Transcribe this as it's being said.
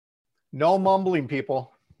No mumbling,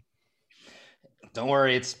 people. Don't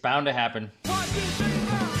worry, it's bound to happen.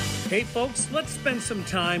 Hey folks, let's spend some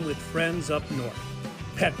time with friends up north.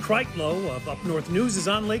 Pat Kreitlow of Up North News is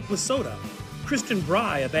on Lake Wissota. Kristen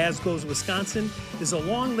Bry of As Goes Wisconsin is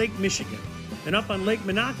along Lake Michigan. And up on Lake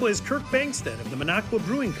Minocqua is Kirk Bangstead of the Minocqua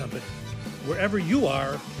Brewing Company. Wherever you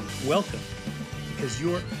are, welcome, because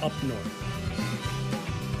you're up north.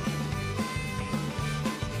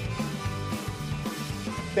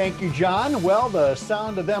 Thank you, John. Well, the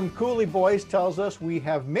sound of them Cooley boys tells us we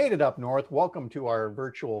have made it up north. Welcome to our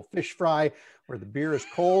virtual fish fry where the beer is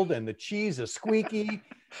cold and the cheese is squeaky.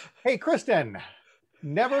 Hey, Kristen,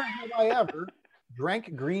 never have I ever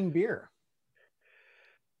drank green beer.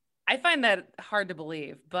 I find that hard to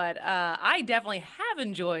believe, but I definitely have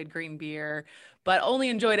enjoyed green beer, but only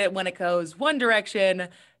enjoyed it when it goes one direction,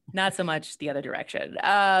 not so much the other direction.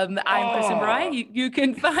 I'm Kristen Bry. You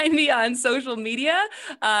can find me on social media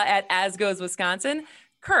at As Goes Wisconsin.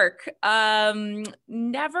 Kirk,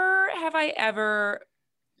 never have I ever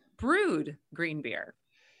brewed green beer.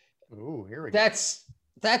 Ooh, here we go.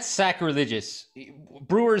 That's sacrilegious.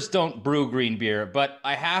 Brewers don't brew green beer, but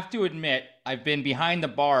I have to admit, I've been behind the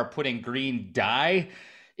bar putting green dye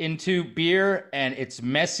into beer, and it's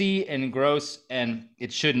messy and gross, and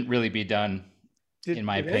it shouldn't really be done. In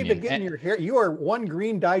my opinion, get in your hair? You are one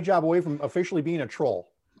green dye job away from officially being a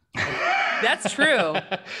troll. That's true.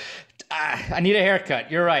 I need a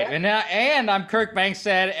haircut. You're right. And I'm Kirk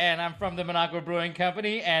Bangstead, and I'm from the Minocqua Brewing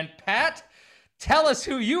Company. And Pat, tell us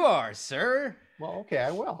who you are, sir. Well, okay,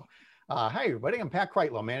 I will. Hi, everybody. I'm Pat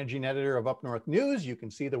Kreitlow, managing editor of Up North News. You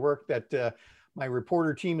can see the work that my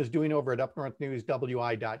reporter team is doing over at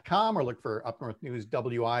upnorthnewswi.com, or look for Up North News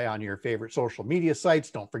WI on your favorite social media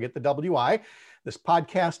sites. Don't forget the WI. This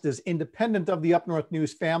podcast is independent of the Up North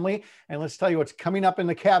News family. And let's tell you what's coming up in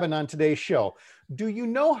the cabin on today's show. Do you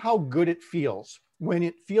know how good it feels when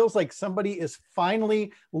it feels like somebody is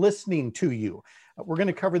finally listening to you? We're going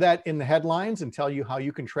to cover that in the headlines and tell you how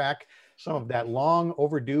you can track some of that long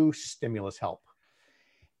overdue stimulus help.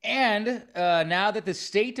 And now that the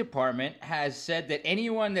State Department has said that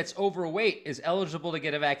anyone that's overweight is eligible to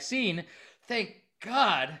get a vaccine, thank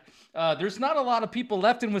God, there's not a lot of people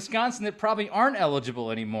left in Wisconsin that probably aren't eligible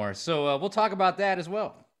anymore. So we'll talk about that as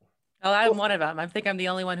well. Oh, I'm one of them. I think I'm the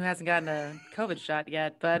only one who hasn't gotten a COVID shot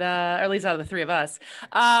yet, but or at least out of the three of us.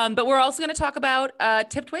 But we're also going to talk about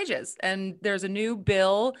tipped wages. And there's a new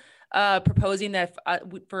bill proposing that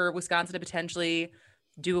for Wisconsin to potentially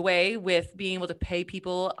do away with being able to pay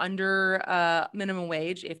people under minimum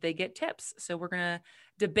wage if they get tips. So we're going to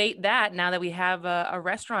debate that now that we have a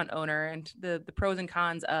restaurant owner and the pros and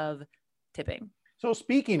cons of tipping. So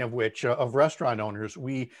speaking of which, of restaurant owners,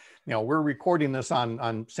 we're recording this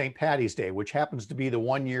on St. Paddy's Day, which happens to be the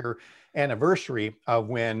 1-year anniversary of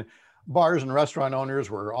when bars and restaurant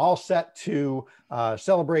owners were all set to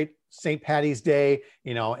celebrate St. Paddy's Day,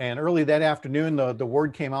 and early that afternoon, the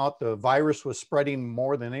word came out, the virus was spreading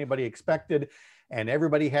more than anybody expected, and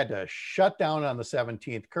everybody had to shut down on the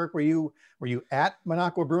 17th. Kirk, were you at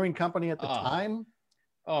Minocqua Brewing Company at the time?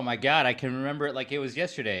 Oh my God, I can remember it like it was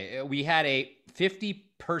yesterday. We had a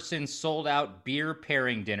 50-person sold out beer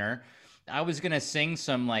pairing dinner. I was going to sing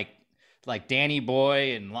some like Danny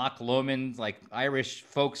Boy and Loch Lomond, like Irish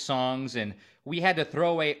folk songs. And we had to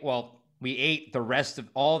throw away, we ate the rest of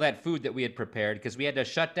all that food that we had prepared because we had to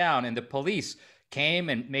shut down. And the police came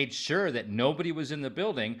and made sure that nobody was in the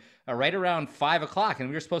building right around 5 o'clock. And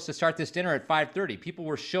we were supposed to start this dinner at 5:30. People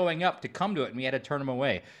were showing up to come to it and we had to turn them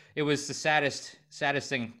away. It was the saddest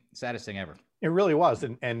thing ever. It really was.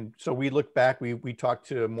 And so we looked back, we talked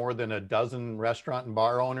to more than a dozen restaurant and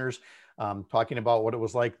bar owners, talking about what it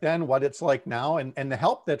was like then, what it's like now, and the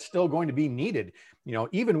help that's still going to be needed.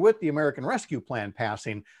 Even with the American Rescue Plan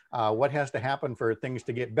passing, what has to happen for things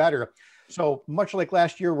to get better. So much like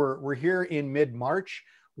last year, we're here in mid-March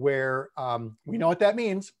where we know what that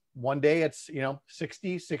means. One day it's,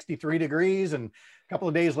 60, 63 degrees, and a couple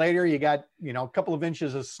of days later, you got, a couple of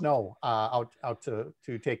inches of snow out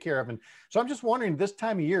to take care of. And so I'm just wondering, this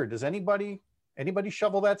time of year, does anybody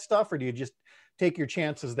shovel that stuff, or do you just take your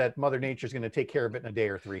chances that Mother Nature's going to take care of it in a day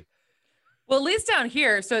or three? Well, at least down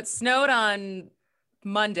here, so it snowed on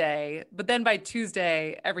Monday, but then by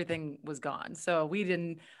Tuesday, everything was gone. So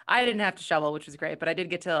I didn't have to shovel, which was great, but I did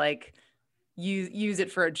get to use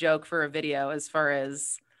it for a joke for a video as far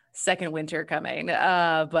as second winter coming.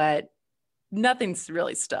 But nothing's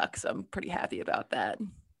really stuck. So I'm pretty happy about that.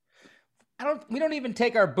 We don't even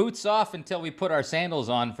take our boots off until we put our sandals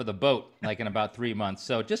on for the boat, like in about 3 months.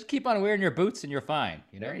 So just keep on wearing your boots and you're fine.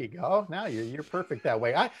 You know? There you go. Now you're perfect that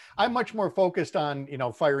way. I'm much more focused on,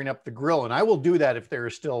 firing up the grill, and I will do that if there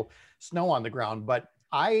is still snow on the ground. But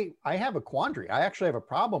I have a quandary. I actually have a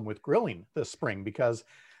problem with grilling this spring because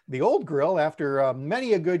the old grill, after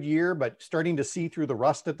many a good year, but starting to see through the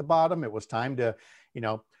rust at the bottom, it was time to,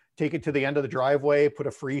 take it to the end of the driveway, put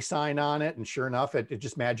a free sign on it. And sure enough, it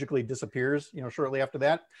just magically disappears, shortly after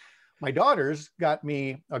that. My daughters got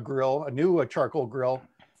me a new charcoal grill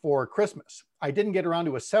for Christmas. I didn't get around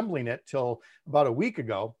to assembling it till about a week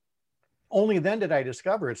ago. Only then did I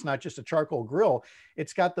discover it's not just a charcoal grill.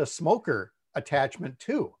 It's got the smoker attachment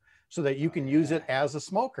too, so that you can use it as a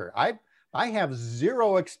smoker. I have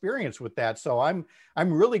zero experience with that. So I'm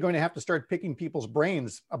really going to have to start picking people's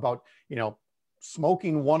brains about,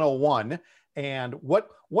 smoking 101 and what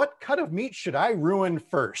cut of meat should I ruin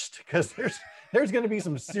first? Because there's going to be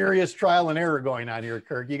some serious trial and error going on here,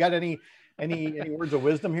 Kirk. You got any words of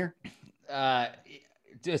wisdom here?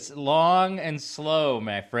 Just long and slow,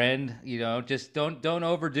 my friend. Just don't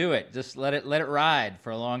overdo it. Just let it ride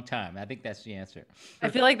for a long time. I think that's the answer. I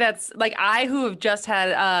feel like that's like I who have just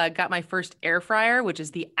had got my first air fryer, which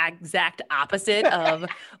is the exact opposite of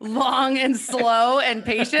long and slow and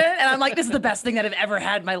patient. And I'm like, this is the best thing that I've ever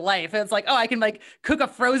had in my life. And it's like, oh, I can like cook a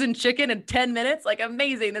frozen chicken in 10 minutes. Like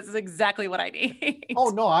amazing. This is exactly what I need. Oh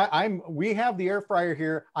no, we have the air fryer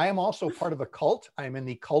here. I am also part of a cult. I'm in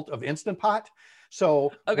the cult of Instant Pot.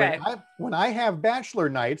 So okay. when I have bachelor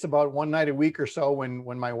nights, about one night a week or so,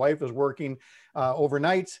 when my wife is working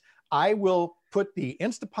overnights, I will put the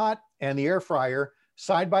Instant Pot and the air fryer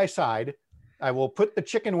side by side. I will put the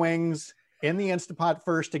chicken wings in the Instant Pot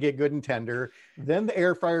first to get good and tender, then the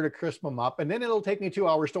air fryer to crisp them up, and then it'll take me 2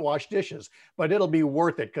 hours to wash dishes, but it'll be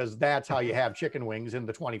worth it because that's how you have chicken wings in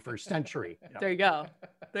the 21st century. There you go.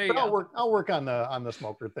 I'll work on the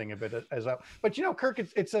smoker thing a bit as well. But Kirk,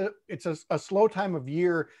 it's a slow time of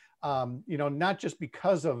year. Not just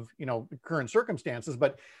because of current circumstances,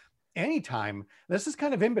 but anytime. This is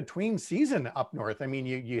kind of in between season up north. I mean,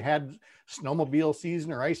 you had snowmobile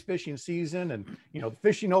season or ice fishing season, and the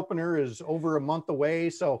fishing opener is over a month away.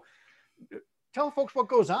 So tell folks what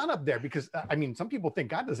goes on up there, because I mean, some people think,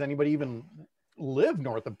 God, does anybody even live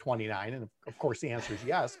north of 29? And of course the answer is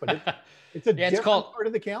yes, but it's a different part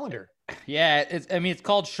of the calendar. Yeah, it's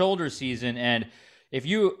called shoulder season, and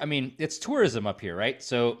it's tourism up here, right?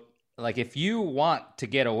 So like if you want to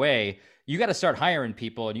get away, you got to start hiring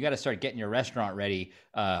people, and you got to start getting your restaurant ready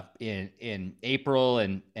in April,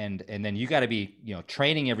 and then you got to be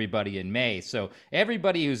training everybody in May. So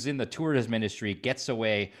everybody who's in the tourism industry gets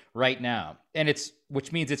away right now, and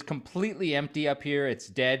which means it's completely empty up here. It's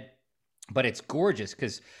dead, but it's gorgeous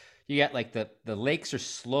because you got like the lakes are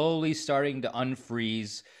slowly starting to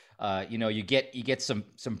unfreeze. You get some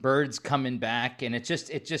birds coming back, and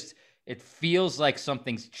it feels like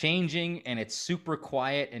something's changing, and it's super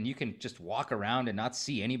quiet, and you can just walk around and not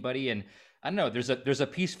see anybody. And I don't know, there's a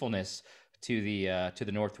peacefulness to the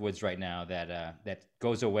Northwoods right now that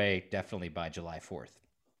goes away definitely by July 4th.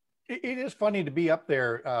 It is funny to be up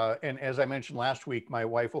there, and as I mentioned last week, my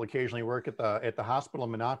wife will occasionally work at the hospital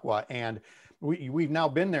in Minocqua, and we've now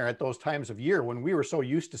been there at those times of year when we were so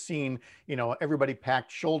used to seeing, everybody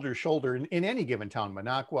packed shoulder to shoulder in any given town,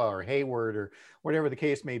 Minocqua or Hayward or whatever the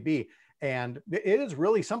case may be. And it is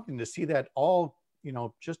really something to see that all,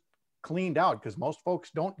 just cleaned out, because most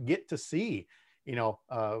folks don't get to see,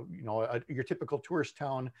 your typical tourist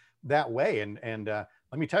town that way. And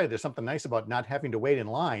let me tell you, there's something nice about not having to wait in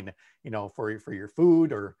line, for your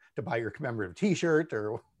food or to buy your commemorative t-shirt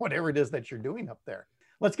or whatever it is that you're doing up there.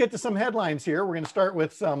 Let's get to some headlines here. We're going to start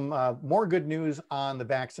with some more good news on the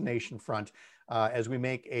vaccination front as we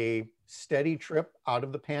make a steady trip out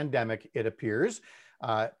of the pandemic, it appears.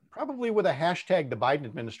 Probably with a hashtag the Biden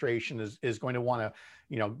administration is going to want to,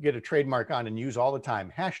 get a trademark on and use all the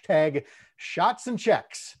time. Hashtag shots and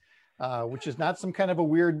checks, which is not some kind of a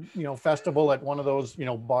weird, festival at one of those,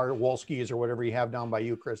 bar Wolski's or whatever you have down by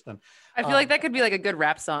you, Kristen. I feel like that could be like a good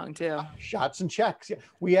rap song too. Shots and checks.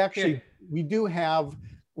 Yeah.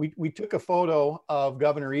 We took a photo of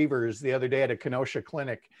Governor Evers the other day at a Kenosha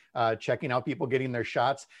clinic, checking out people getting their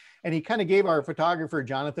shots. And he kind of gave our photographer,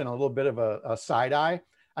 Jonathan, a little bit of a side eye.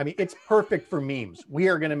 I mean, it's perfect for memes. We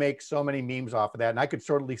are going to make so many memes off of that. And I could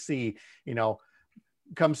totally see,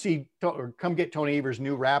 come get Tony Evers'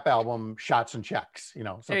 new rap album, Shots and Checks,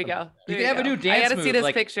 There you go. You can have a new dance move. I got to see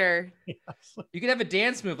this picture. Yes. You can have a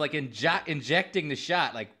dance move like injecting the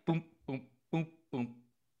shot, like boom, boom, boom, boom.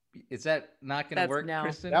 Is that not going to work, no.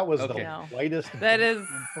 Kristen? That was okay. the lightest. That is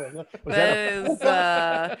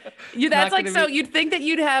that that's like, so be... you'd think that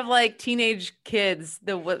you'd have like teenage kids,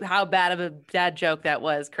 how bad of a dad joke that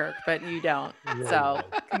was, Kirk, but you don't. So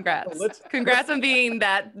congrats. Congrats on being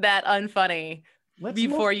that unfunny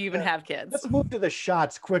before you even have kids. Let's move to the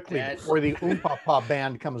shots quickly before the Oom-Pah-Pah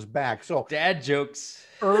band comes back. So dad jokes.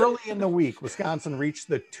 Early in the week, Wisconsin reached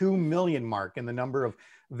the 2 million mark in the number of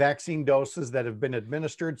vaccine doses that have been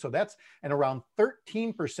administered. So that's, and around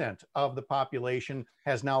 13% of the population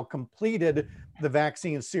has now completed the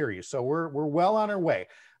vaccine series. So we're well on our way.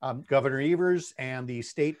 Governor Evers and the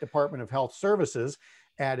State Department of Health Services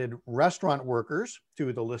added restaurant workers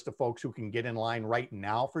to the list of folks who can get in line right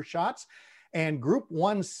now for shots. And Group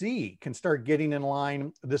 1C can start getting in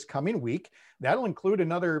line this coming week. That'll include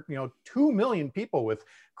another, 2 million people with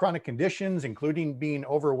chronic conditions, including being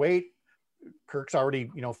overweight. Kirk's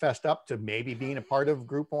already, fessed up to maybe being a part of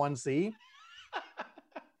Group 1C.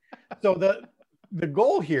 So the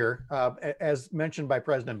goal here, as mentioned by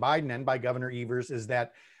President Biden and by Governor Evers, is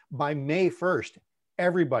that by May 1st,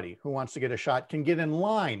 everybody who wants to get a shot can get in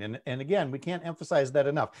line. And again, we can't emphasize that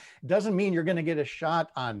enough. It doesn't mean you're going to get a shot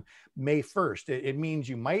on May 1st. It means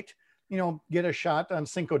you might, get a shot on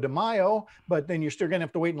Cinco de Mayo, but then you're still going to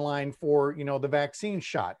have to wait in line for, the vaccine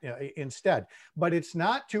shot instead. But it's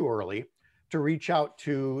not too early to reach out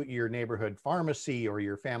to your neighborhood pharmacy or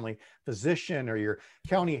your family physician or your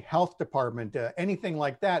county health department, anything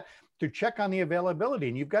like that, to check on the availability.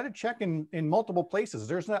 And you've got to check in multiple places.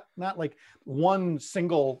 There's not like one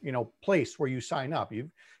single, place where you sign up.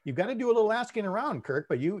 You've got to do a little asking around, Kirk,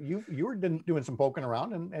 but you were doing some poking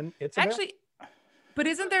around and it's actually, but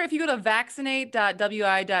isn't there, if you go to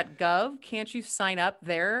vaccinate.wi.gov, can't you sign up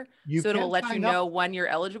there? So it'll let you know when you're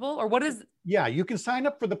eligible, or what is? Yeah, you can sign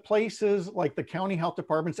up for the places like the county health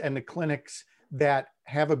departments and the clinics that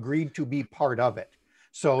have agreed to be part of it.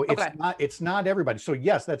 So it's not everybody. So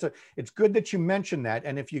yes, it's good that you mentioned that.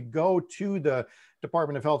 And if you go to the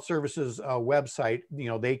Department of Health Services website,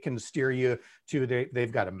 they can steer you to,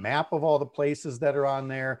 they've got a map of all the places that are on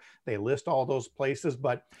there. They list all those places,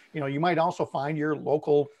 but you might also find your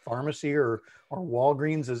local pharmacy or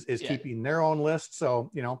Walgreens is keeping their own list.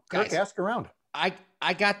 So, Kirk, guys, ask around.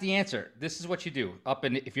 I got the answer. This is what you do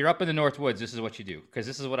if you're up in the North Woods, this is what you do. Cause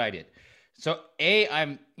this is what I did. So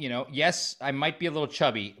I'm, yes, I might be a little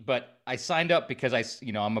chubby, but I signed up because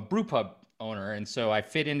I'm a brew pub owner. And so I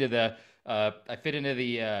fit into the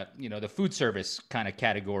the food service kind of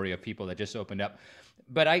category of people that just opened up.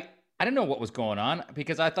 But I didn't know what was going on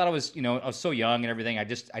because I thought I was so young and everything. I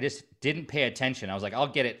just didn't pay attention. I was like, I'll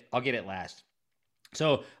get it last.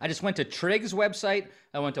 So I just went to Trig's website.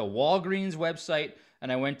 I went to Walgreens website, and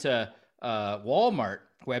I went to Walmart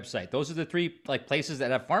website. Those are the three places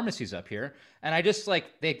that have pharmacies up here. And I just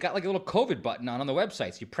they got a little COVID button on the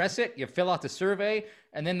websites. You press it, you fill out the survey,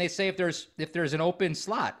 and then they say if there's an open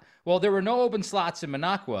slot. Well, there were no open slots in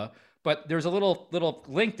Minocqua, but there's a little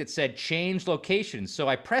link that said change location. So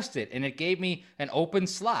I pressed it, and it gave me an open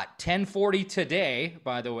slot, 10:40 today,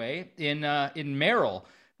 by the way, in Merrill,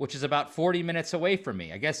 which is about 40 minutes away from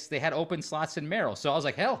me. I guess they had open slots in Merrill. So I was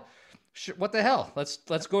like, hell, what the hell?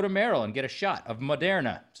 Let's go to Merrill and get a shot of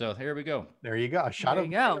Moderna. So here we go. There you go. A shot of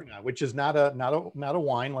Moderna, which is not a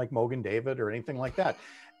wine like Mogan David or anything like that.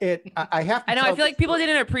 I have to. I know. I feel like people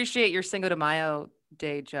didn't appreciate your Cinco de Mayo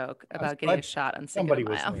Day joke about getting a shot on Cinco de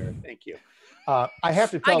Mayo. Somebody was there. Thank you. I have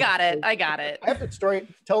to tell. I got it. I have to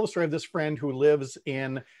tell the story of this friend who lives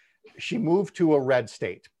she moved to a red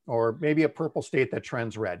state or maybe a purple state that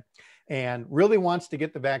trends red, and really wants to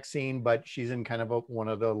get the vaccine, but she's in kind of one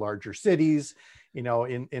of the larger cities,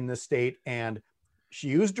 in the state. And she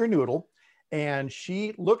used her Noodle, and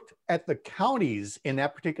she looked at the counties in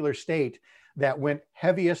that particular state that went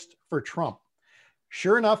heaviest for Trump.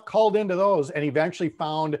 Sure enough, called into those and eventually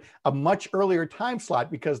found a much earlier time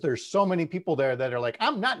slot because there's so many people there that are like,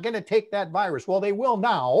 I'm not going to take that virus. Well, they will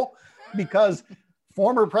now, because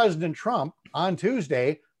former President Trump on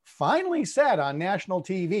Tuesday finally said on national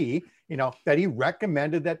TV, that he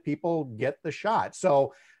recommended that people get the shot.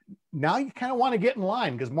 So now you kind of want to get in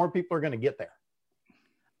line because more people are going to get there.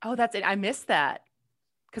 Oh, that's it. I missed that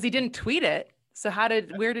because he didn't tweet it. So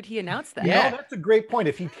where did he announce that? Yeah, that's a great point.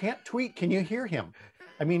 If he can't tweet, can you hear him?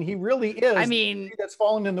 I mean, he really is. I mean, that's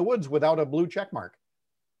fallen in the woods without a blue check mark.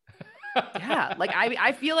 Yeah.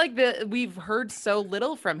 I feel like we've heard so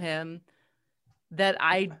little from him that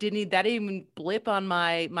I didn't even blip on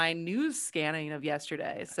my news scanning of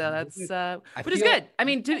yesterday. So that's, which is good. I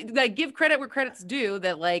mean, to give credit where credit's due,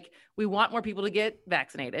 that we want more people to get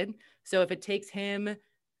vaccinated. So if it takes him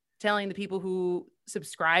telling the people who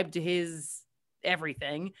subscribe to his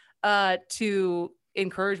everything to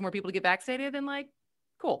encourage more people to get vaccinated, then like,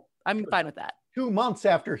 cool. I'm fine with that. 2 months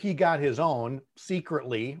after he got his own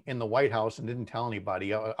secretly in the White House and didn't tell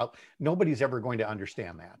anybody, nobody's ever going to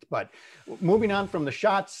understand that. But moving on from the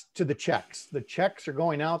shots to the checks are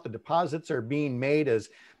going out. The deposits are being made as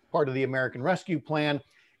part of the American Rescue Plan.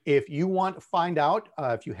 If you want to find out,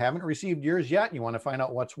 if you haven't received yours yet, and you want to find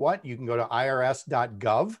out what's what, you can go to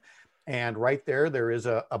irs.gov. And right there is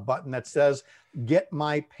a button that says, get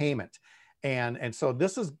my payment. And so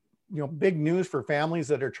this is, big news for families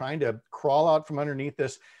that are trying to crawl out from underneath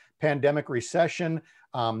this pandemic recession,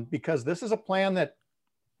 because this is a plan that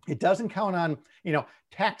it doesn't count on,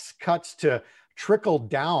 tax cuts to trickle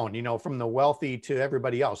down, from the wealthy to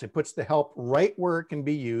everybody else. It puts the help right where it can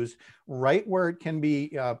be used, right where it can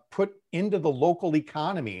be put into the local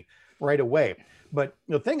economy right away. But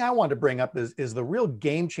the thing I want to bring up is the real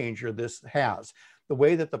game changer this has, the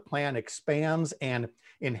way that the plan expands and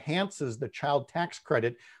enhances the child tax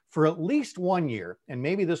credit for at least 1 year. And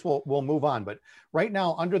maybe this will move on. But right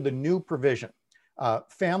now, under the new provision,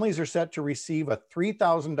 families are set to receive a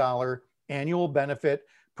 $3,000 annual benefit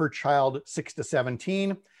per child 6 to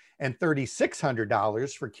 17 and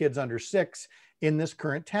 $3,600 for kids under 6 in this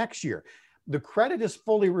current tax year. The credit is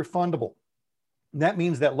fully refundable. That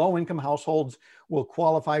means that low-income households will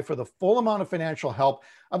qualify for the full amount of financial help.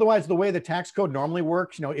 Otherwise, the way the tax code normally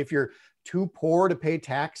works, if you're too poor to pay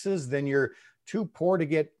taxes, then you're too poor to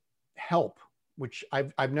get help, which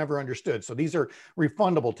I've never understood. So these are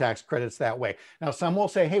refundable tax credits that way. Now, some will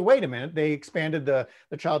say, hey, wait a minute, they expanded the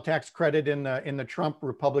child tax credit in the Trump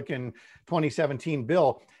Republican 2017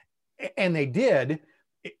 bill. And they did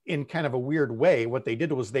in kind of a weird way. What they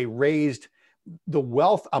did was they raised the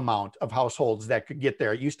wealth amount of households that could get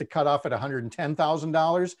there. It used to cut off at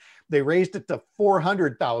 $110,000. They raised it to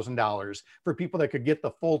 $400,000 for people that could get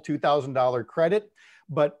the full $2,000 credit.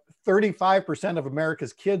 But 35% of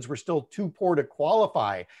America's kids were still too poor to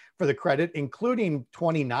qualify for the credit, including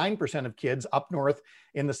 29% of kids up north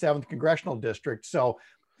in the 7th Congressional District. So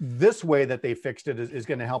this way that they fixed it is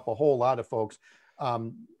going to help a whole lot of folks.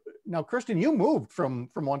 Now, Kristen, you moved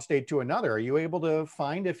from one state to another. Are you able to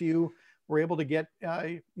find if you were able to get,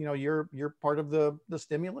 you're part of the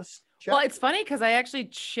stimulus check? Well, it's funny because I actually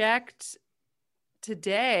checked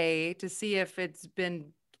today to see if it's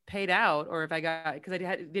been paid out or if I got, because I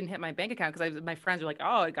didn't hit my bank account because my friends were like,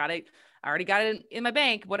 oh, I already got it in my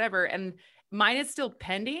bank, whatever. And mine is still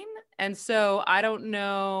pending. And so I don't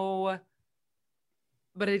know,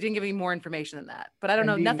 but it didn't give me more information than that. But I don't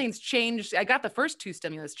know, nothing's changed. I got the first 2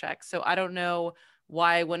 stimulus checks, so I don't know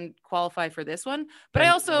why I wouldn't qualify for this one. But I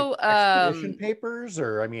also expedition papers,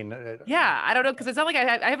 or yeah, I don't know, because it's not like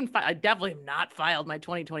I definitely have not filed my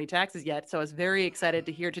 2020 taxes yet. So I was very excited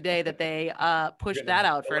to hear today that they pushed that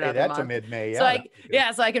out for another month. That's a mid-May.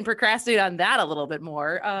 Yeah. So I can procrastinate on that a little bit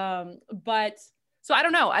more. But so I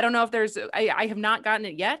don't know. I don't know if there's. I have not gotten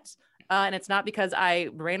it yet. And it's not because I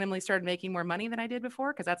randomly started making more money than I did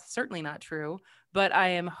before, because that's certainly not true. But I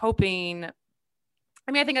am hoping.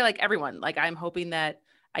 I think I like everyone. Like, I'm hoping that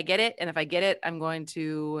I get it. And if I get it, I'm going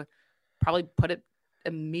to probably put it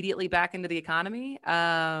immediately back into the economy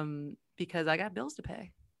because I got bills to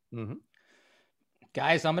pay. Mm-hmm.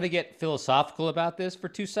 Guys, I'm going to get philosophical about this for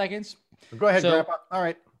 2 seconds. Go ahead, Grandpa. All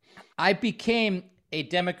right. I became a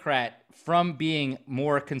Democrat from being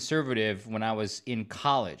more conservative when I was in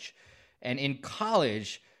college. And in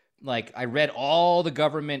college, I read all the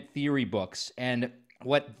government theory books, and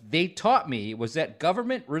what they taught me was that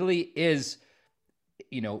government really is,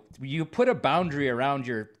 you put a boundary around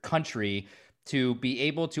your country to be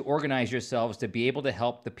able to organize yourselves, to be able to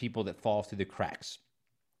help the people that fall through the cracks.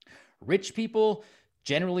 Rich people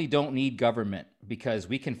generally don't need government because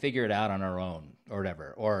we can figure it out on our own or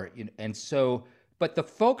whatever. But the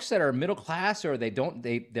folks that are middle class or they don't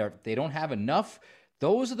have enough,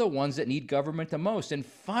 those are the ones that need government the most. And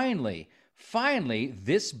finally,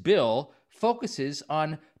 this bill focuses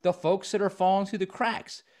on the folks that are falling through the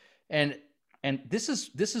cracks. And this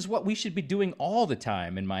is what we should be doing all the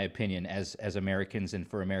time, in my opinion, as Americans and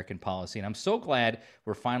for American policy. And I'm so glad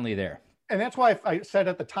we're finally there. And that's why I said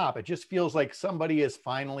at the top, it just feels like somebody is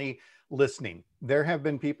finally listening. There have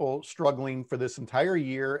been people struggling for this entire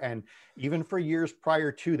year and even for years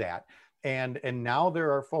prior to that. And now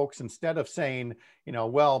there are folks, instead of saying,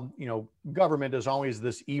 government is always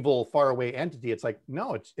this evil, faraway entity. It's like,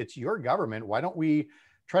 no, it's your government. Why don't we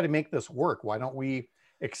try to make this work? Why don't we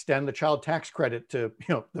extend the child tax credit to,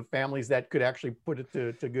 the families that could actually put it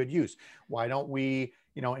to good use? Why don't we,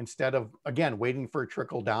 instead of, again, waiting for a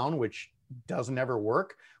trickle down, which doesn't ever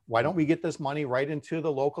work, why don't we get this money right into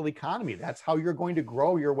the local economy? That's how you're going to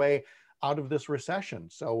grow your way out of this recession.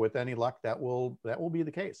 So with any luck, that will be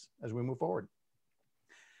the case as we move forward.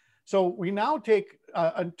 So we now take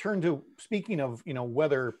a turn to speaking of,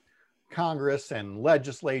 whether Congress and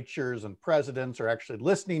legislatures and presidents are actually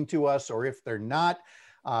listening to us, or if they're not.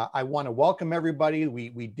 I want to welcome everybody.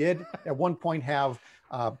 We did at one point have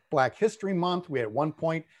Black History Month. We at one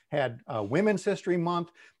point had Women's History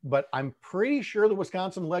Month, but I'm pretty sure the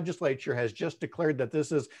Wisconsin legislature has just declared that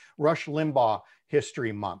this is Rush Limbaugh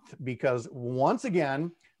History Month, because once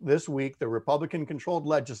again, this week, the Republican-controlled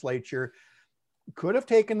legislature could have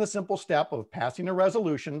taken the simple step of passing a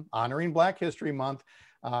resolution honoring Black History Month.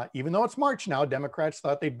 Even though it's March now, Democrats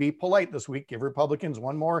thought they'd be polite this week, give Republicans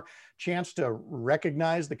one more chance to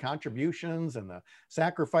recognize the contributions and the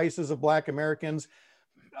sacrifices of Black Americans,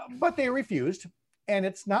 but they refused. And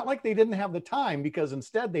it's not like they didn't have the time, because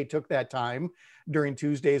instead they took that time during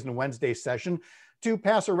Tuesday's and Wednesday's session to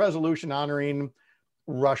pass a resolution honoring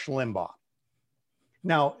Rush Limbaugh.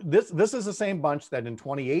 Now, this is the same bunch that in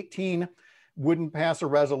 2018 wouldn't pass a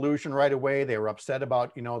resolution right away. They were upset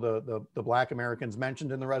about, the Black Americans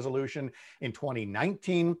mentioned in the resolution. In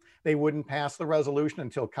 2019, they wouldn't pass the resolution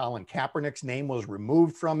until Colin Kaepernick's name was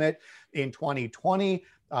removed from it. In 2020,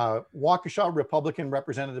 Waukesha Republican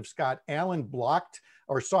Representative Scott Allen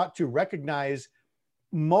sought to recognize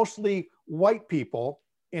mostly white people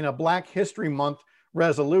in a Black History Month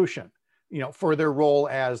resolution, for their role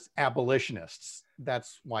as abolitionists.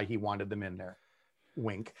 That's why he wanted them in there.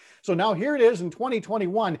 Wink. So now here it is in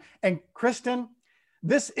 2021. And Kristen,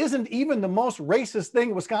 this isn't even the most racist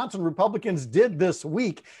thing Wisconsin Republicans did this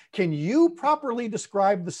week. Can you properly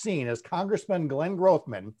describe the scene as Congressman Glenn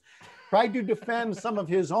Grothman tried to defend some of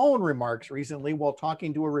his own remarks recently while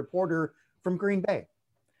talking to a reporter from Green Bay?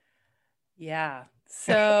 Yeah.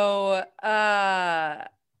 So, and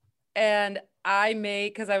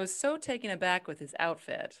because I was so taken aback with his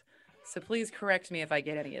outfit, so please correct me if I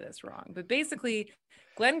get any of this wrong. But basically,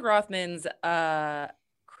 Glenn Grothman's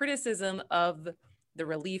criticism of the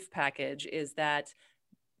relief package is that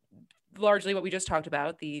largely what we just talked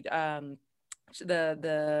about, the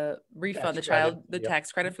refund, the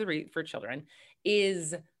tax credit for children,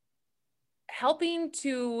 is helping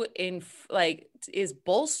to is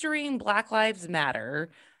bolstering Black Lives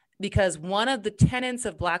Matter, because one of the tenets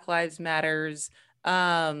of Black Lives Matter's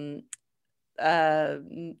I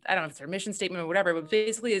don't know if it's their mission statement or whatever, but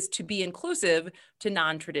basically is to be inclusive to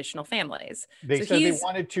non-traditional families. They said they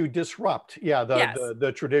wanted to disrupt,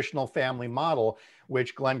 the traditional family model,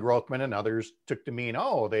 which Glenn Grothman and others took to mean,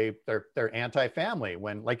 they're anti-family,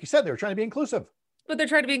 when, like you said, they were trying to be inclusive. But they're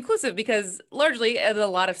trying to be inclusive because largely a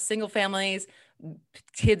lot of single families,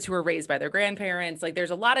 kids who are raised by their grandparents,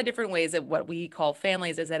 there's a lot of different ways that what we call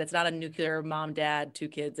families is that it's not a nuclear mom, dad, 2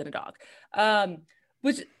 kids and a dog,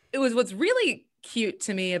 what's really cute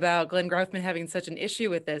to me about Glenn Grothman having such an issue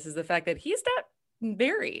with this is the fact that he's not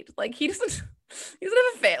married. He doesn't have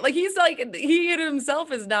a family. He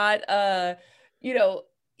himself is not,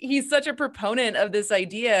 he's such a proponent of this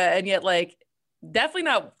idea, and yet definitely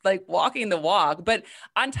not walking the walk. But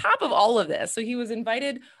on top of all of this, so he was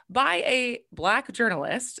invited by a Black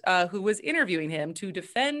journalist who was interviewing him to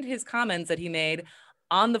defend his comments that he made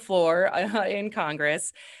on the floor in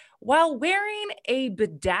Congress, while wearing a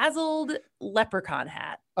bedazzled leprechaun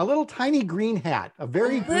hat. A little tiny green hat, a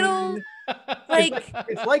very little green.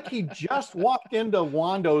 It's like he just walked into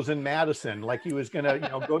Wando's in Madison, like he was gonna,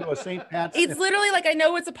 go to a St. Pat's. It's literally I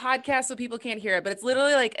know it's a podcast so people can't hear it, but it's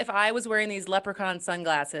literally if I was wearing these leprechaun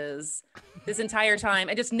sunglasses this entire time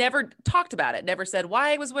and just never talked about it, never said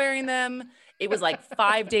why I was wearing them. It was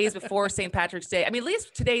 5 days before St. Patrick's Day. I mean, at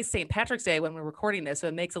least today's St. Patrick's Day when we're recording this, so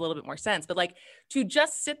it makes a little bit more sense. But to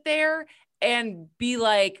just sit there and be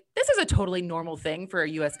this is a totally normal thing for a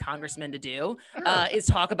U.S. congressman to do, is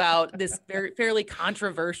talk about this fairly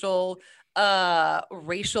controversial,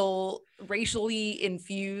 racially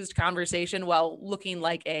infused conversation while looking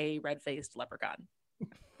like a red-faced leprechaun.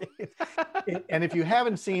 And if you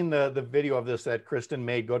haven't seen the video of this that Kristen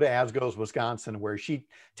made, go to Asgoes, Wisconsin, where she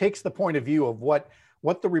takes the point of view of what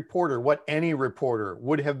any reporter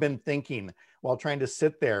would have been thinking while trying to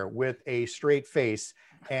sit there with a straight face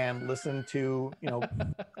and listen to,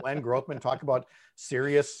 Glenn Grothman talk about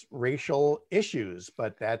serious racial issues.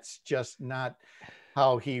 But that's just not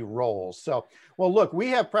how he rolls. So, well, look, we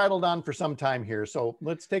have prattled on for some time here, so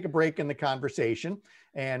let's take a break in the conversation.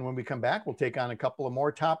 And when we come back, we'll take on a couple of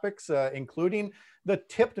more topics, including the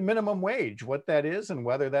tipped minimum wage, what that is, and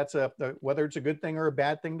whether it's a good thing or a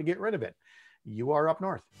bad thing to get rid of it. You are Up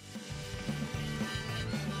North.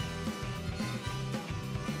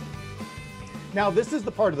 Now, this is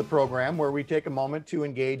the part of the program where we take a moment to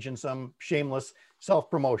engage in some shameless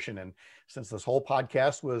self-promotion. And since this whole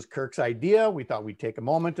podcast was Kirk's idea, we thought we'd take a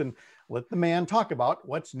moment and let the man talk about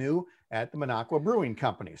what's new at the Minocqua Brewing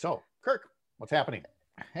Company. So, Kirk, what's happening?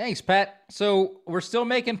 Thanks, Pat. So we're still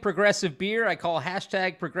making progressive beer. I call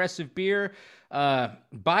hashtag progressive beer.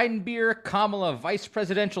 Biden beer, Kamala vice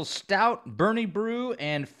presidential stout, Bernie brew,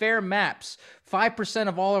 and Fair Maps. 5%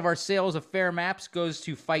 of all of our sales of Fair Maps goes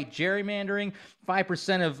to fight gerrymandering.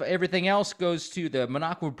 5% of everything else goes to the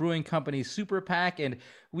Minocqua Brewing Company Super PAC, and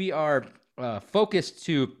we are focused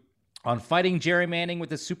on fighting gerrymandering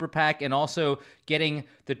with the Super PAC and also getting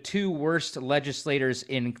the two worst legislators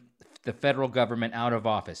in the federal government out of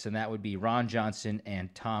office, and that would be Ron Johnson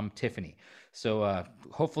and Tom Tiffany. So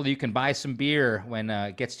hopefully you can buy some beer when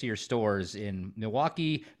it gets to your stores in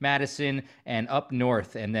Milwaukee, Madison, and up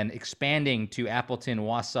north, and then expanding to Appleton,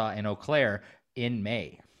 Wausau, and Eau Claire in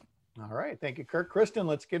May. All right. Thank you, Kirk. Kristen,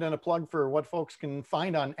 let's get in a plug for what folks can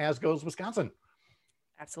find on As Goes Wisconsin.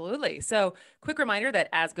 Absolutely. So quick reminder that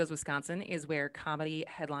As Goes Wisconsin is where comedy,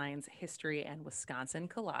 headlines, history, and Wisconsin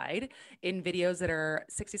collide in videos that are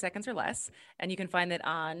 60 seconds or less. And you can find it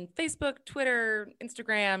on Facebook, Twitter,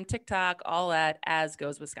 Instagram, TikTok, all at As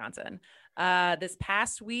Goes Wisconsin. This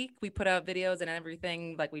past week, we put out videos and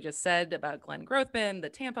everything, like we just said, about Glenn Grothman, the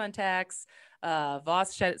tampon tax,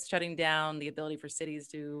 Voss shutting down the ability for cities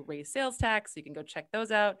to raise sales tax. So you can go check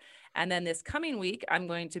those out. And then this coming week, I'm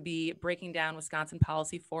going to be breaking down Wisconsin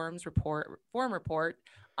Policy Forum's forum report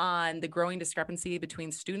on the growing discrepancy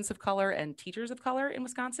between students of color and teachers of color in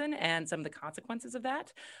Wisconsin and some of the consequences of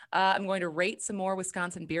that. I'm going to rate some more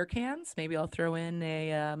Wisconsin beer cans. Maybe I'll throw in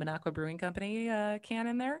a Minocqua Brewing Company can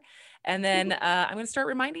in there. And then I'm going to start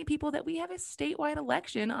reminding people that we have a statewide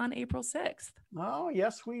election on April 6th. Oh,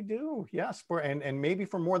 yes, we do. Yes. And maybe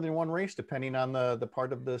for more than one race, depending on the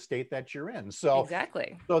part of the state that you're in. So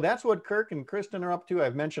exactly. So that's what Kirk and Kristen are up to.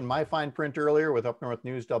 I've mentioned my fine print earlier with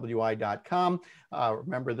upnorthnewswi.com.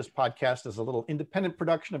 Remember, this podcast is a little independent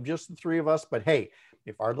production of just the three of us. But hey,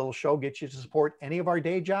 if our little show gets you to support any of our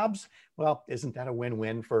day jobs, well, isn't that a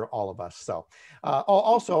win-win for all of us? So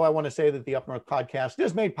also, I want to say that the Up North podcast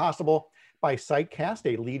is made possible by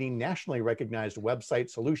Sitecast, a leading nationally recognized website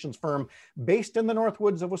solutions firm based in the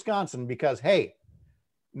Northwoods of Wisconsin, because, hey,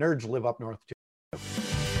 nerds live up north too.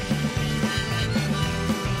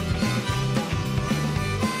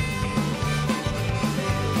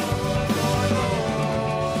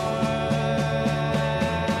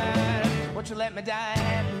 Won't you let me die?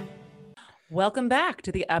 Welcome back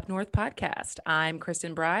to the Up North podcast. I'm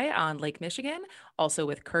Kristen Bry on Lake Michigan, also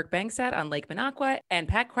with Kirk Bangstad on Lake Minocqua and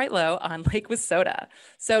Pat Kreitlow on Lake Wissota.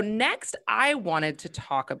 So next, I wanted to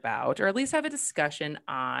talk about, or at least have a discussion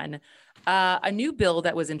on, a new bill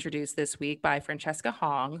that was introduced this week by Francesca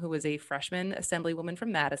Hong, who was a freshman assemblywoman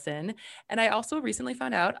from Madison. And I also recently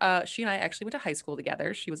found out she and I actually went to high school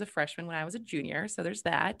together. She was a freshman when I was a junior, so there's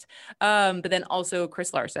that. But then also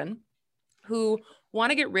Chris Larson, who want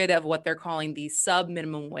to get rid of what they're calling the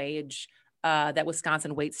sub-minimum wage that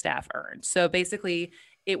Wisconsin wait staff earned. So basically,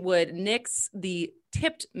 it would nix the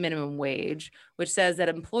tipped minimum wage, which says that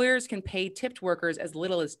employers can pay tipped workers as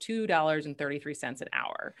little as $2.33 an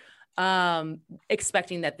hour,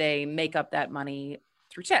 expecting that they make up that money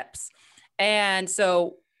through tips. And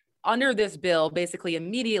so under this bill, basically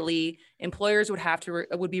immediately employers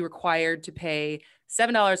would be required to pay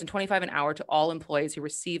 $7.25 an hour to all employees who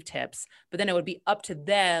receive tips, but then it would be up to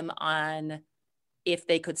them on if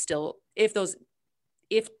they could still, if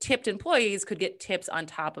tipped employees could get tips on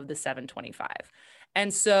top of the $7.25.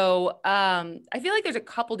 And so I feel like there's a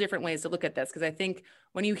couple different ways to look at this, because I think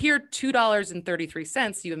when you hear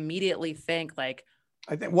 $2.33, you immediately think like,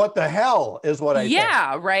 I think, what the hell is what I think.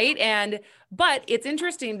 Yeah, right. But it's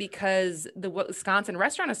interesting because the Wisconsin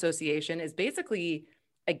Restaurant Association is basically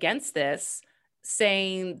against this,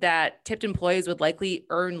 saying that tipped employees would likely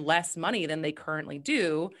earn less money than they currently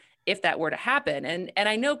do if that were to happen. And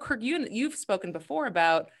I know, Kirk, you've spoken before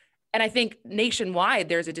about, and I think nationwide,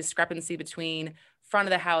 there's a discrepancy between front of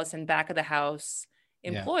the house and back of the house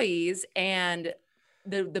employees, and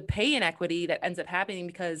the pay inequity that ends up happening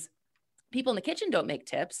because people in the kitchen don't make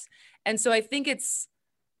tips. And so I think it's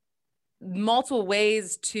multiple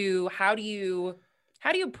ways to how do you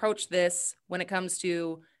approach this when it comes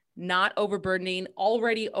to not overburdening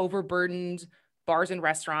already overburdened bars and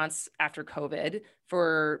restaurants after COVID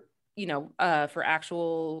for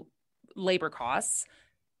actual labor costs,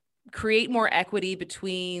 create more equity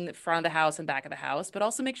between the front of the house and back of the house, but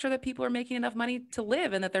also make sure that people are making enough money to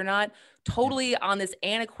live and that they're not totally on this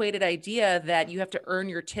antiquated idea that you have to earn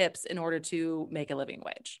your tips in order to make a living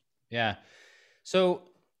wage. Yeah. So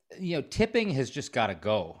tipping has just got to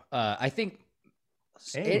go. I think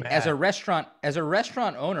as Amen. as a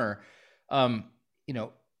restaurant owner, you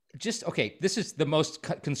know, just okay. This is the most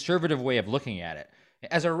conservative way of looking at it.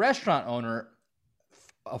 As a restaurant owner,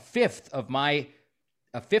 a fifth of my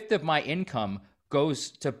income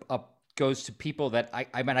goes to people that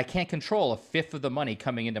I mean I can't control a fifth of the money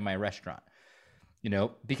coming into my restaurant.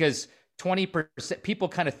 Because 20% people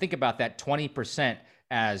kind of think about that 20%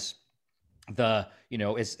 as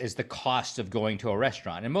is the cost of going to a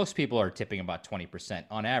restaurant, and most people are tipping about 20%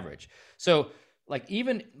 on average. So like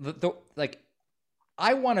even like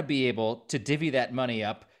I want to be able to divvy that money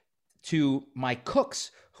up to my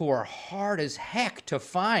cooks who are hard as heck to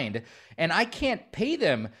find, and I can't pay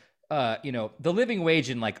them. The living wage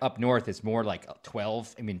in like up north is more like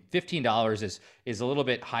 12. I mean, $15 is a little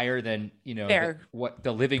bit higher than what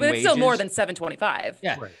the living wage is. But it's still more than $7.25.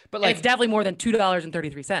 Yeah, Right. but it's definitely more than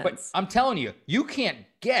 $2.33. But I'm telling you, you can't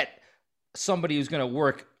get somebody who's going to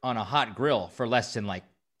work on a hot grill for less than like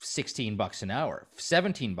 $16 an hour,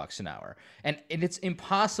 $17 an hour, and it's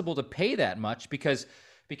impossible to pay that much because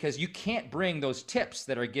you can't bring those tips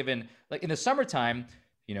that are given. Like in the summertime,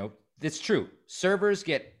 it's true. Servers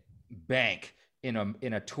get bank in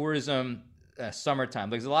a tourism summertime.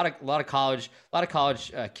 There's a lot of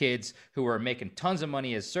college kids who are making tons of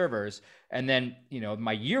money as servers, and then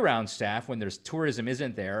my year-round staff, when there's tourism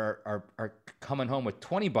isn't there, are coming home with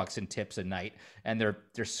 $20 in tips a night, and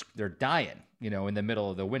they're dying in the middle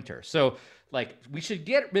of the winter. So like we should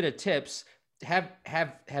get rid of tips, have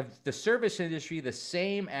the service industry the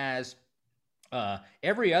same as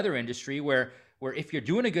every other industry where if you're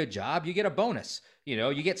doing a good job, you get a bonus.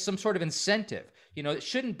 You get some sort of incentive. It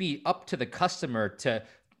shouldn't be up to the customer to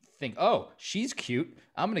think, oh, she's cute,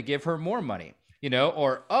 I'm going to give her more money.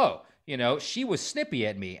 Or, oh, she was snippy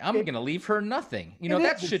at me, I'm going to leave her nothing.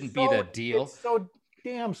 That shouldn't be the deal. It's so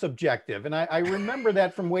damn subjective. And I remember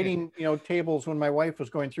that from waiting, tables when my wife was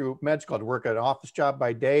going through med school. I'd work at an office job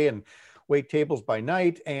by day and wait tables by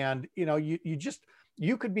night. And,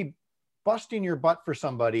 you could be busting your butt for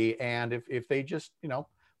somebody. And if they just,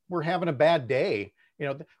 were having a bad day,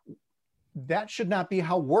 that should not be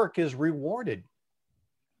how work is rewarded.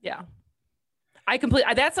 Yeah.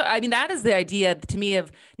 That is the idea to me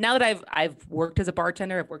of now that I've worked as a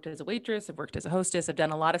bartender, I've worked as a waitress, I've worked as a hostess, I've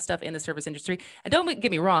done a lot of stuff in the service industry. And don't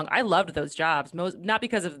get me wrong, I loved those jobs, not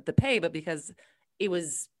because of the pay, but because it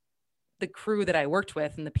was the crew that I worked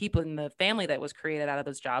with and the people and the family that was created out of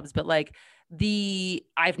those jobs. But like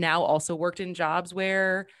I've now also worked in jobs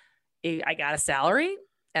where I got a salary,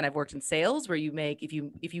 and I've worked in sales where you make, if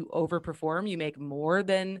you overperform, you make more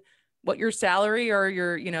than what your salary or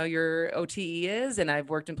your OTE is. And I've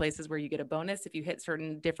worked in places where you get a bonus if you hit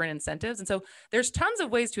certain different incentives. And so there's tons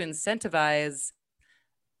of ways to incentivize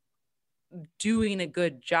doing a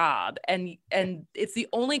good job. And it's the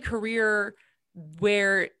only career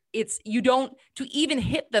where you don't, to even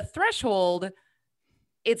hit the threshold,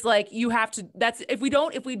 it's like you have to, if we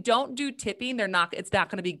don't do tipping, it's not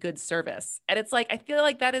going to be good service. And it's like, I feel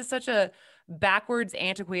like that is such a backwards,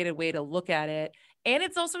 antiquated way to look at it. And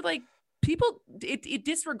it's also like it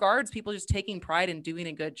disregards people just taking pride in doing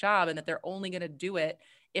a good job, and that they're only going to do it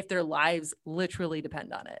if their lives literally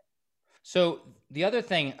depend on it. So the other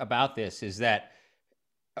thing about this is that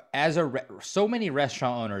so many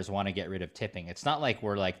restaurant owners want to get rid of tipping. It's not like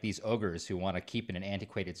we're like these ogres who want to keep in an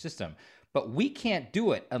antiquated system, but we can't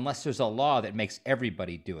do it unless there's a law that makes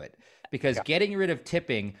everybody do it, because getting rid of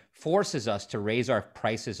tipping forces us to raise our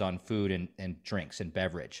prices on food and drinks and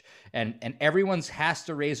beverage. And everyone's has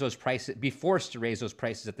to raise those prices, be forced to raise those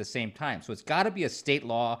prices at the same time. So it's got to be a state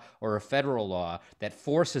law or a federal law that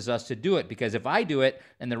forces us to do it, because if I do it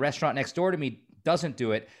and the restaurant next door to me doesn't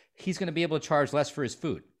do it, he's going to be able to charge less for his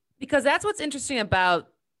food. Because that's what's interesting about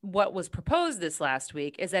what was proposed this last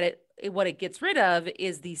week, is that what it gets rid of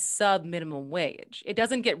is the sub minimum wage. It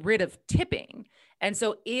doesn't get rid of tipping. And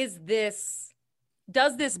so does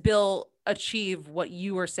this bill achieve what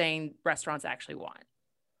you were saying restaurants actually want?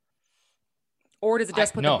 Or does it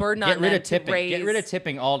just put the burden on them to raise? Get rid of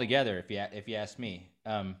tipping altogether, if you ask me.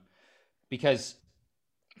 Because,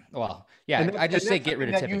 well, yeah, I just say get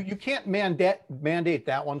rid of tipping. You can't mandate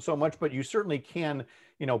that one so much, but you certainly can,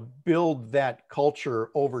 build that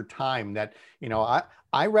culture over time. That,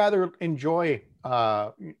 I rather enjoy,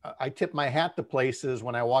 I tip my hat to places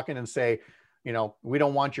when I walk in and say, we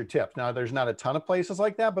don't want your tip. Now, there's not a ton of places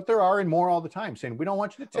like that, but there are, and more all the time, saying we don't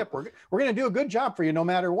want you to tip. We're going to do a good job for you no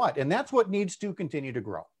matter what. And that's what needs to continue to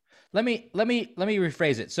grow. Let me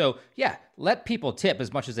rephrase it. So yeah, let people tip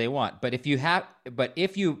as much as they want, but if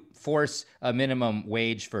you force a minimum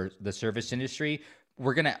wage for the service industry,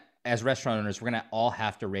 we're gonna as restaurant owners, we're going to all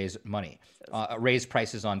have to raise money, raise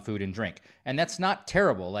prices on food and drink. And that's not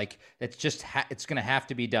terrible. Like it's just, it's going to have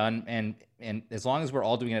to be done. And as long as we're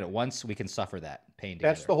all doing it at once, we can suffer that pain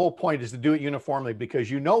together. That's the whole point, is to do it uniformly,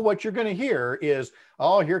 because what you're going to hear is,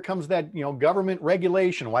 oh, here comes that, government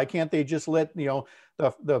regulation. Why can't they just let,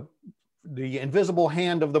 the invisible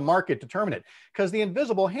hand of the market determine it? Because the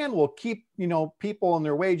invisible hand will keep, people and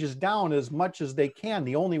their wages down as much as they can.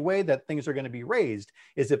 The only way that things are going to be raised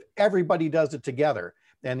is if everybody does it together.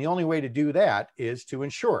 And the only way to do that is to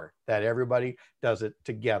ensure that everybody does it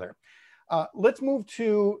together. Let's move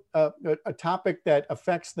to a topic that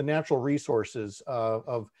affects the natural resources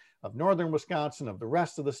of northern Wisconsin, of the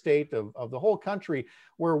rest of the state, of the whole country,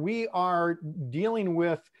 where we are dealing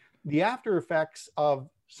with the after effects of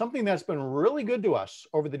something that's been really good to us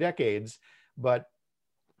over the decades. But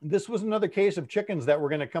this was another case of chickens that were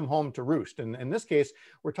going to come home to roost. And in this case,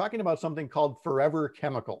 we're talking about something called forever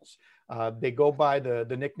chemicals. They go by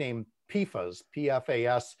the nickname PFAS,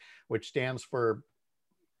 P-F-A-S, which stands for,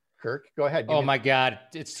 Kirk, go ahead. Oh my God,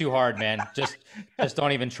 it's too hard, man. Just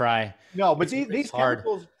don't even try. No, but these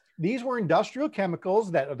chemicals, these were industrial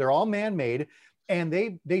chemicals that they're all man-made. And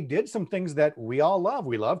they did some things that we all love.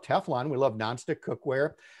 We love Teflon. We love nonstick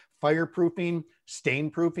cookware, fireproofing,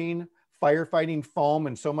 stain-proofing, firefighting foam,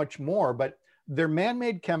 and so much more. But they're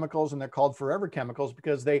man-made chemicals, and they're called forever chemicals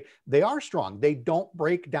because they are strong. They don't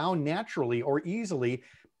break down naturally or easily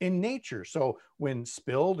in nature. So when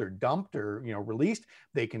spilled or dumped or released,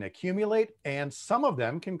 they can accumulate, and some of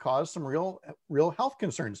them can cause some real health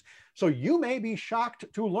concerns. So you may be shocked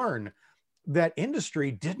to learn that industry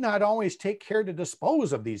did not always take care to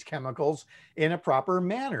dispose of these chemicals in a proper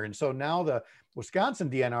manner. And so now the Wisconsin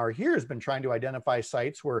DNR here has been trying to identify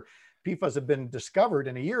sites where PFAS have been discovered.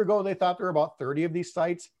 And a year ago, they thought there were about 30 of these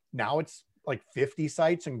sites. Now it's like 50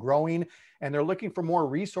 sites and growing. And they're looking for more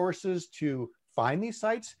resources to find these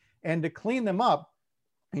sites and to clean them up.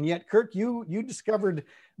 And yet, Kirk, you discovered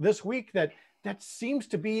this week that seems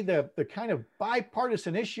to be the kind of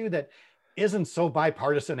bipartisan issue that isn't so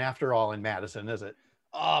bipartisan after all in Madison, is it?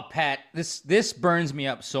 Oh, Pat, this burns me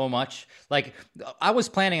up so much. Like, I was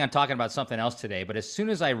planning on talking about something else today, but as soon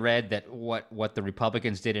as I read that what the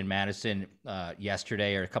Republicans did in Madison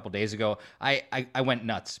yesterday or a couple days ago, I went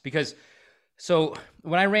nuts. Because so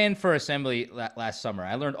when I ran for assembly last summer,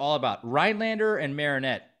 I learned all about Rhinelander and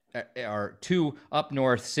Marinette are two up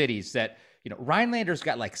north cities that, Rhinelander's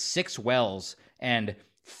got like 6 wells, and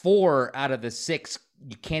 4 out of the 6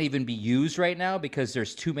 you can't even be used right now because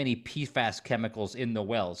there's too many PFAS chemicals in the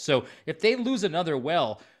wells. So if they lose another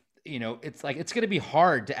well, it's going to be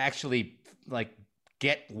hard to actually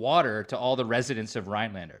get water to all the residents of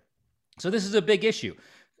Rhinelander. So this is a big issue.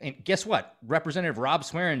 And guess what? Representative Rob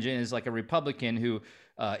Swearingen is like a Republican who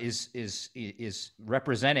is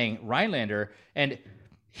representing Rhinelander, and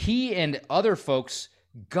he and other folks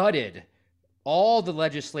gutted all the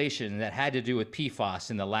legislation that had to do with PFAS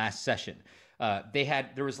in the last session.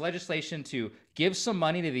 There was legislation to give some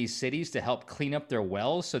money to these cities to help clean up their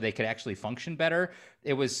wells so they could actually function better.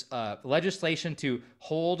 It was legislation to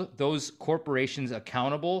hold those corporations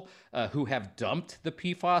accountable who have dumped the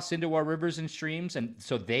PFAS into our rivers and streams, and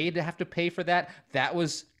so they'd have to pay for that. That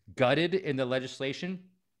was gutted in the legislation.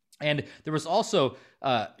 And there was also,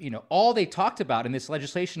 all they talked about in this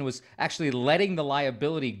legislation was actually letting the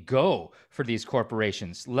liability go for these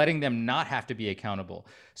corporations, letting them not have to be accountable.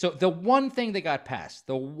 So the one thing that got passed,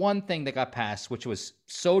 which was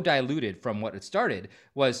so diluted from what it started,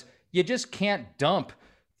 was you just can't dump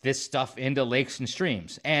this stuff into lakes and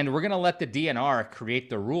streams. And we're going to let the DNR create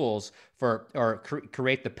the rules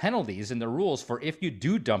create the penalties and the rules for if you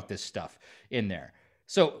do dump this stuff in there.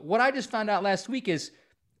 So what I just found out last week is,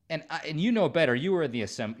 and you know better. You were in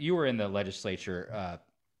the legislature,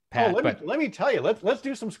 Pat. Let me tell you. Let's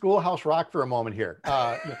do some schoolhouse rock for a moment here.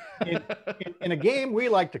 In a game we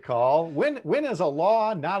like to call "When is a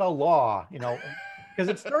law not a law?" Because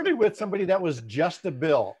it started with somebody that was just a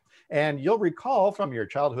bill, and you'll recall from your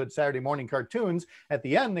childhood Saturday morning cartoons. At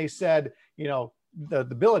the end, they said,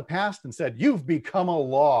 the bill had passed and said, "You've become a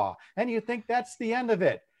law," and you think that's the end of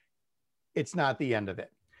it. It's not the end of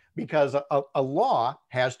it. Because a law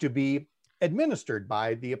has to be administered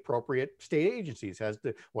by the appropriate state agencies.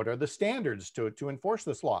 What are the standards to enforce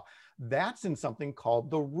this law? That's in something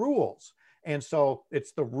called the rules. And so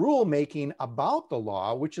it's the rule making about the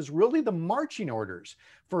law, which is really the marching orders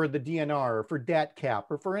for the DNR, or for DATCP,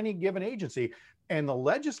 or for any given agency. And the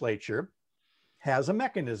legislature has a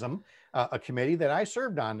mechanism, a committee that I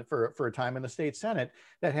served on for a time in the state Senate,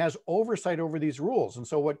 that has oversight over these rules. And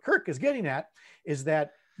so what Kirk is getting at is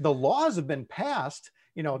that the laws have been passed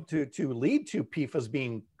to lead to PFAS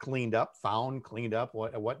being cleaned up,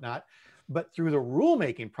 whatnot. But through the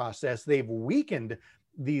rulemaking process, they've weakened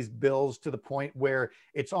these bills to the point where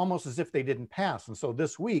it's almost as if they didn't pass. And so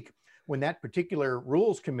this week, when that particular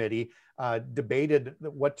rules committee debated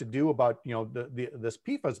what to do about this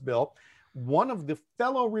PFAS bill, one of the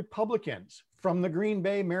fellow Republicans from the Green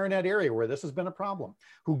Bay Marinette area, where this has been a problem,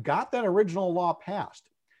 who got that original law passed,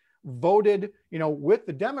 voted with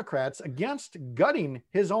the Democrats against gutting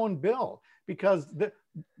his own bill, because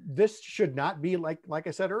this should not be like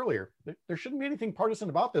I said earlier, there shouldn't be anything partisan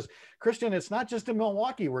about this. Kristen, it's not just in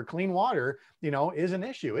Milwaukee where clean water is an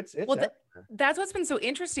issue. It's that's what's been so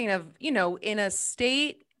interesting of in a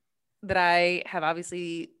state that I have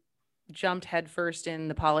obviously jumped headfirst in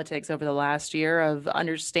the politics over the last year, of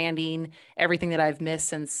understanding everything that I've missed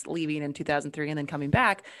since leaving in 2003 and then coming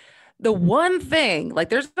back. The one thing, like,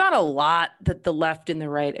 there's not a lot that the left and the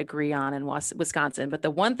right agree on in Wisconsin, but the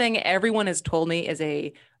one thing everyone has told me is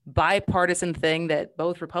a bipartisan thing that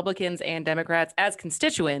both Republicans and Democrats as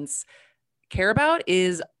constituents care about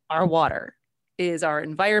is our water, is our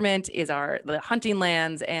environment, is the hunting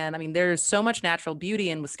lands. And I mean, there's so much natural beauty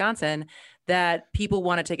in Wisconsin that people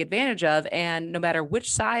want to take advantage of. And no matter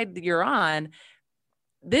which side you're on,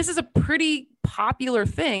 this is a pretty popular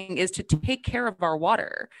thing, is to take care of our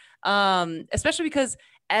water. Especially because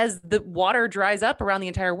as the water dries up around the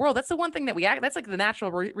entire world, that's the one thing that that's like the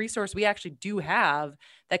natural resource we actually do have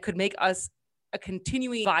that could make us a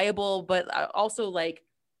continuing viable, but also like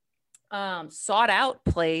sought out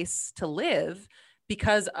place to live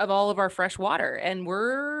because of all of our fresh water, and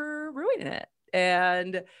we're ruining it.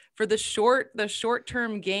 And for the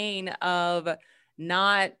short-term gain of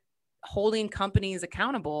not holding companies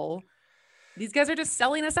accountable, these guys are just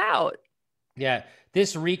selling us out. Yeah,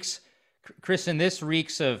 this reeks, Kristen,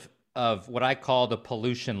 of what I call the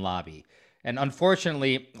pollution lobby. And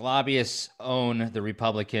unfortunately, lobbyists own the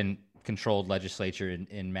Republican-controlled legislature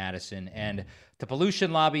in Madison. And the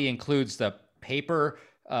pollution lobby includes the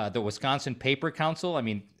Wisconsin Paper Council. I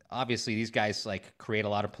mean, obviously these guys like create a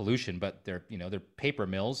lot of pollution, but they're paper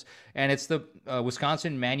mills. And it's the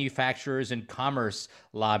Wisconsin Manufacturers and Commerce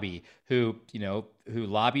lobby who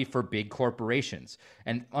lobby for big corporations.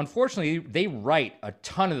 And unfortunately, they write a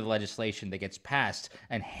ton of the legislation that gets passed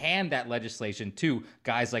and hand that legislation to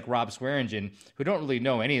guys like Rob Swearingen, who don't really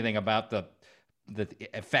know anything about the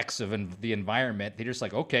effects of the environment. They're just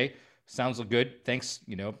like, okay, sounds good. Thanks.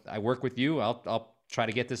 I work with you. I'll try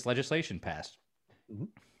to get this legislation passed. Mm-hmm.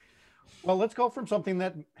 Well, let's go from something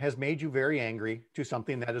that has made you very angry to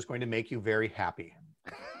something that is going to make you very happy.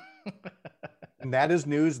 And that is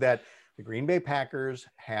news that the Green Bay Packers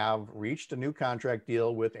have reached a new contract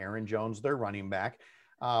deal with Aaron Jones, their running back.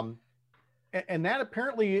 And that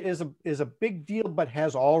apparently is a big deal, but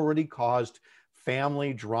has already caused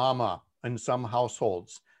family drama in some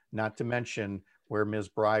households, not to mention where Ms.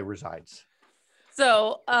 Bry resides.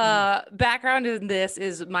 So background in this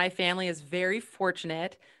is my family is very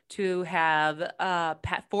fortunate to have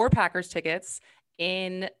 4 Packers tickets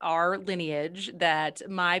in our lineage that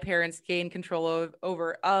my parents gained control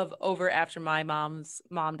over after my mom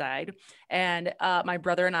died. And my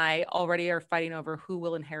brother and I already are fighting over who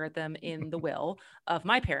will inherit them in the will of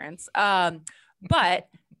my parents. But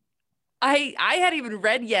I hadn't even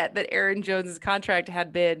read yet that Aaron Jones's contract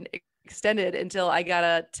had been extended until I got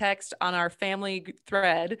a text on our family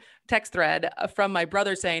text thread from my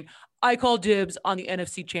brother saying, I call dibs on the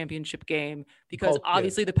NFC Championship game because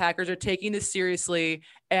obviously the Packers are taking this seriously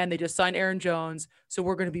and they just signed Aaron Jones. So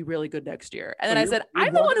we're going to be really good next year. And then I said,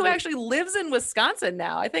 I'm the one who actually lives in Wisconsin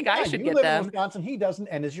now. I think I should get them. In Wisconsin, he doesn't.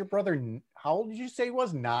 And is your brother, how old did you say he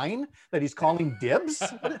was? 9? That he's calling dibs?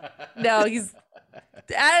 No, he's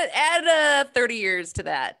add 30 years to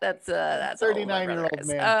that. That's 39-year-old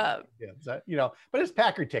man. But it's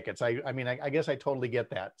Packer tickets. I mean, I guess I totally get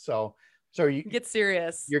that. So you get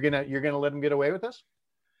serious. You're gonna let him get away with this?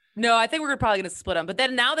 No, I think we're probably gonna split them. But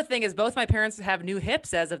then now the thing is, both my parents have new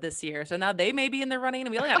hips as of this year, so now they may be in the running, and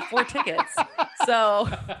we only have 4 tickets. So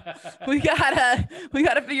we gotta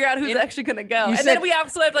figure out who's actually gonna go, then we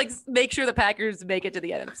also have to make sure the Packers make it to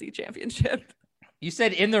the NFC Championship. You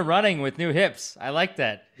said in the running with new hips. I like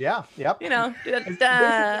that. Yeah. Yep. They're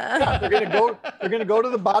gonna go to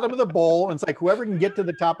the bottom of the bowl, and it's like whoever can get to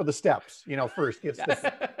the top of the steps, first gets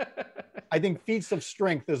I think feats of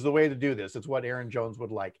strength is the way to do this. It's what Aaron Jones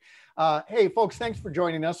would like. Hey, folks, thanks for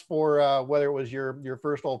joining us for whether it was your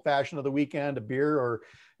first old fashioned of the weekend, a beer, or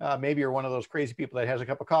maybe you're one of those crazy people that has a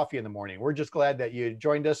cup of coffee in the morning. We're just glad that you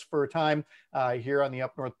joined us for a time here on the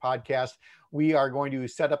Up North Podcast. We are going to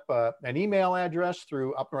set up an email address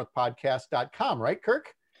through upnorthpodcast.com, right,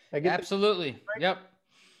 Kirk? Absolutely. Right? Yep.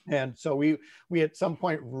 And so we at some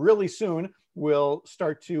point really soon will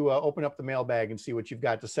start to open up the mailbag and see what you've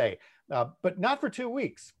got to say. But not for 2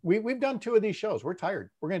 weeks. We've done 2 of these shows. We're tired.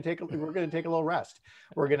 We're going to take a little rest.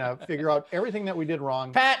 We're going to figure out everything that we did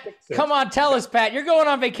wrong. Pat, come on, tell us, Pat. You're going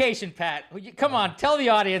on vacation, Pat. Come on, tell the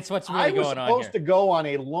audience what's really going on here. I was supposed to go on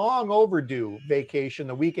a long overdue vacation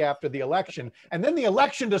the week after the election, and then the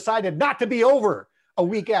election decided not to be over a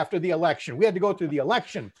week after the election. We had to go through the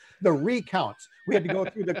election, the recounts. We had to go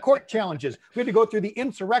through the court challenges. We had to go through the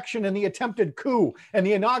insurrection and the attempted coup and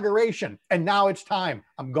the inauguration. And now it's time.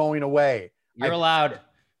 I'm going away. You're allowed.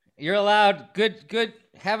 You're allowed. Good.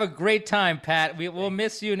 Have a great time, Pat. We'll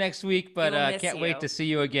miss you next week, but can't wait to see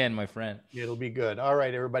you again, my friend. It'll be good. All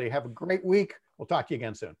right, everybody. Have a great week. We'll talk to you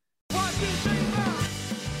again soon.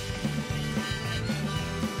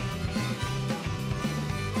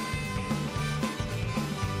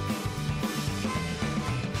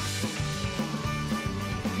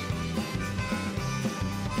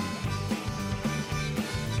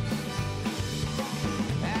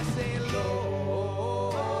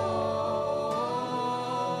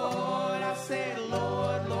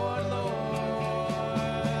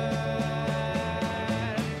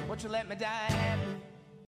 Let me die.